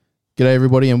G'day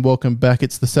everybody and welcome back.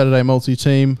 It's the Saturday Multi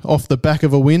team off the back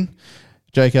of a win.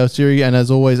 Jake Alsiri and as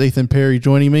always Ethan Perry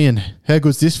joining me. And how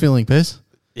good's this feeling, Pez?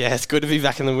 Yeah, it's good to be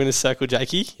back in the winner's circle,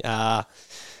 Jakey. Our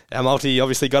multi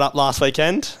obviously got up last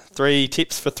weekend. 3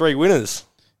 tips for 3 winners.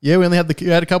 Yeah, we only had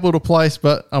a couple to place,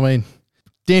 but I mean,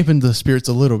 dampened the spirits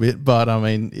a little bit. But I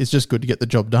mean, it's just good to get the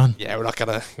job done. Yeah, we're not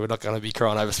gonna be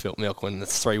crying over spilt milk when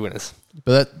it's 3 winners.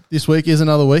 But this week is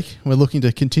another week. We're looking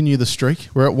to continue the streak.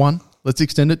 We're at 1. Let's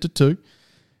extend it to 2. And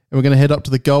we're going to head up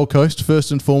to the Gold Coast first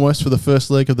and foremost for the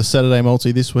first leg of the Saturday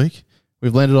Multi this week.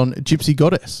 We've landed on Gypsy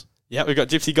Goddess. Yeah, we've got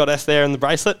Gypsy Goddess there in the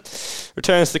bracelet.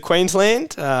 Returns to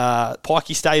Queensland.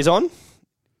 Pikey stays on.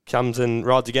 Comes and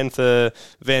rides again for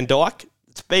Van Dyke.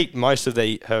 It's beat most of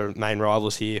her main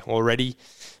rivals here already.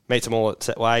 Meets them all at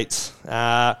set weights.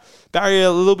 Barrier,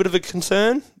 a little bit of a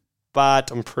concern,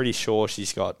 but I'm pretty sure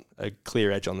she's got a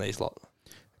clear edge on these lot.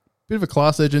 Bit of a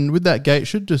class edge, and with that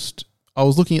gate, I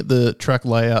was looking at the track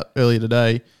layout earlier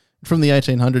today. From the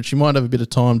 1800, she might have a bit of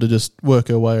time to just work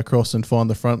her way across and find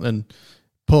the front and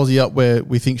palsy up where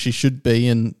we think she should be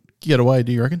and get away,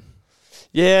 do you reckon?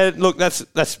 Yeah, look, that's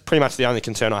pretty much the only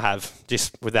concern I have,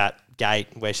 just with that gate,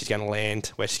 where she's going to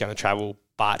land, where she's going to travel.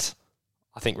 But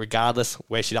I think regardless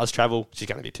where she does travel, she's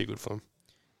going to be too good for them.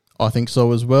 I think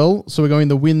so as well. So we're going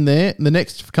the win there. The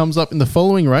next comes up in the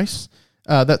following race.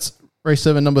 That's race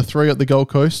 7, number 3 at the Gold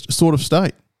Coast, Sort of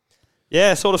State.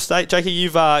 Yeah, Sort of State. Jakey,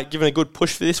 you've given a good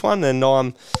push for this one, and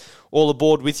I'm all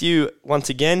aboard with you once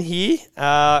again here.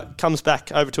 Comes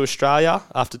back over to Australia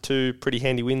after 2 pretty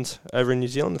handy wins over in New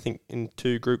Zealand, I think in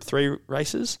 2 Group 3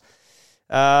 races.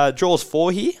 Draws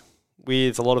 4 here,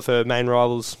 with a lot of her main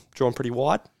rivals drawn pretty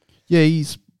wide. Yeah,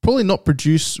 he's probably not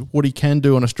produced what he can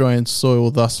do on Australian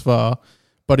soil thus far,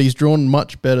 but he's drawn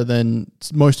much better than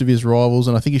most of his rivals,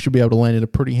 and I think he should be able to land in a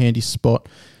pretty handy spot.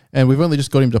 And we've only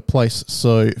just got him to place,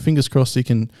 so fingers crossed he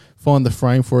can find the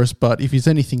frame for us. But if he's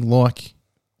anything like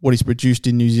what he's produced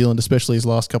in New Zealand, especially his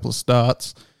last couple of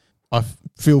starts, I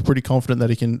feel pretty confident that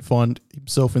he can find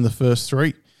himself in the first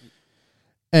 3.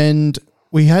 And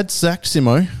we had sacked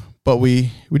Simo, but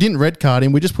we didn't red card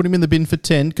him. We just put him in the bin for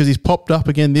 10 because he's popped up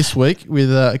again this week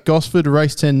with Gosford,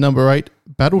 race 10, number 8,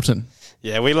 Battleton.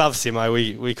 Yeah, we love Simo.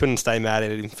 We couldn't stay mad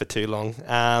at him for too long.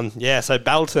 So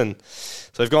Battleton.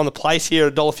 So we've gone the place here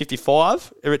at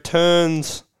 $1.55. It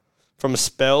returns from a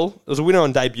spell. It was a winner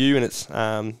on debut in its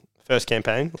first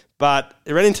campaign, but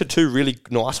it ran into 2 really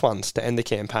nice ones to end the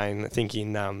campaign, I think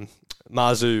in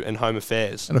Marzu and Home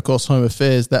Affairs. And of course, Home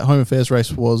Affairs, that Home Affairs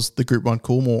race was the Group 1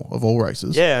 Coolmore of all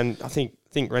races. Yeah, and I think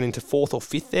ran into 4th or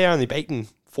 5th there, only beaten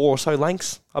 4 or so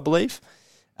lengths, I believe.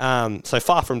 So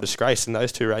far from disgrace in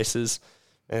those 2 races.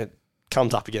 And it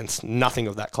comes up against nothing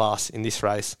of that class in this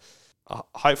race.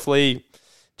 Hopefully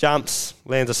jumps,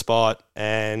 lands a spot,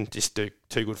 and just do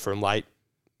too good for him late.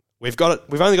 We've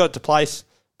only got it to place,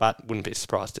 but wouldn't be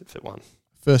surprised if it won.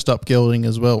 First up gelding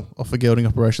as well, off a gelding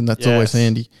operation. That's always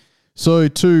handy. So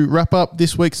to wrap up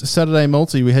this week's Saturday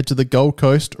Multi, we head to the Gold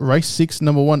Coast, race 6,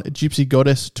 number 1, Gypsy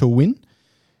Goddess to win.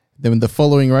 Then in the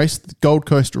following race, the Gold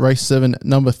Coast, race 7,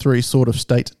 number 3, Sort of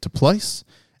State to place.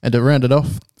 And to round it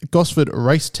off, Gosford,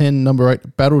 race 10, number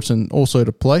 8, Battleton also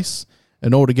to place.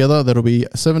 And altogether, that'll be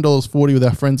 $7.40 with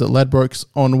our friends at Ladbrokes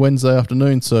on Wednesday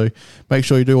afternoon. So make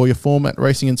sure you do all your form at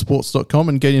racingandsports.com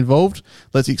and get involved.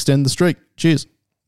 Let's extend the streak. Cheers.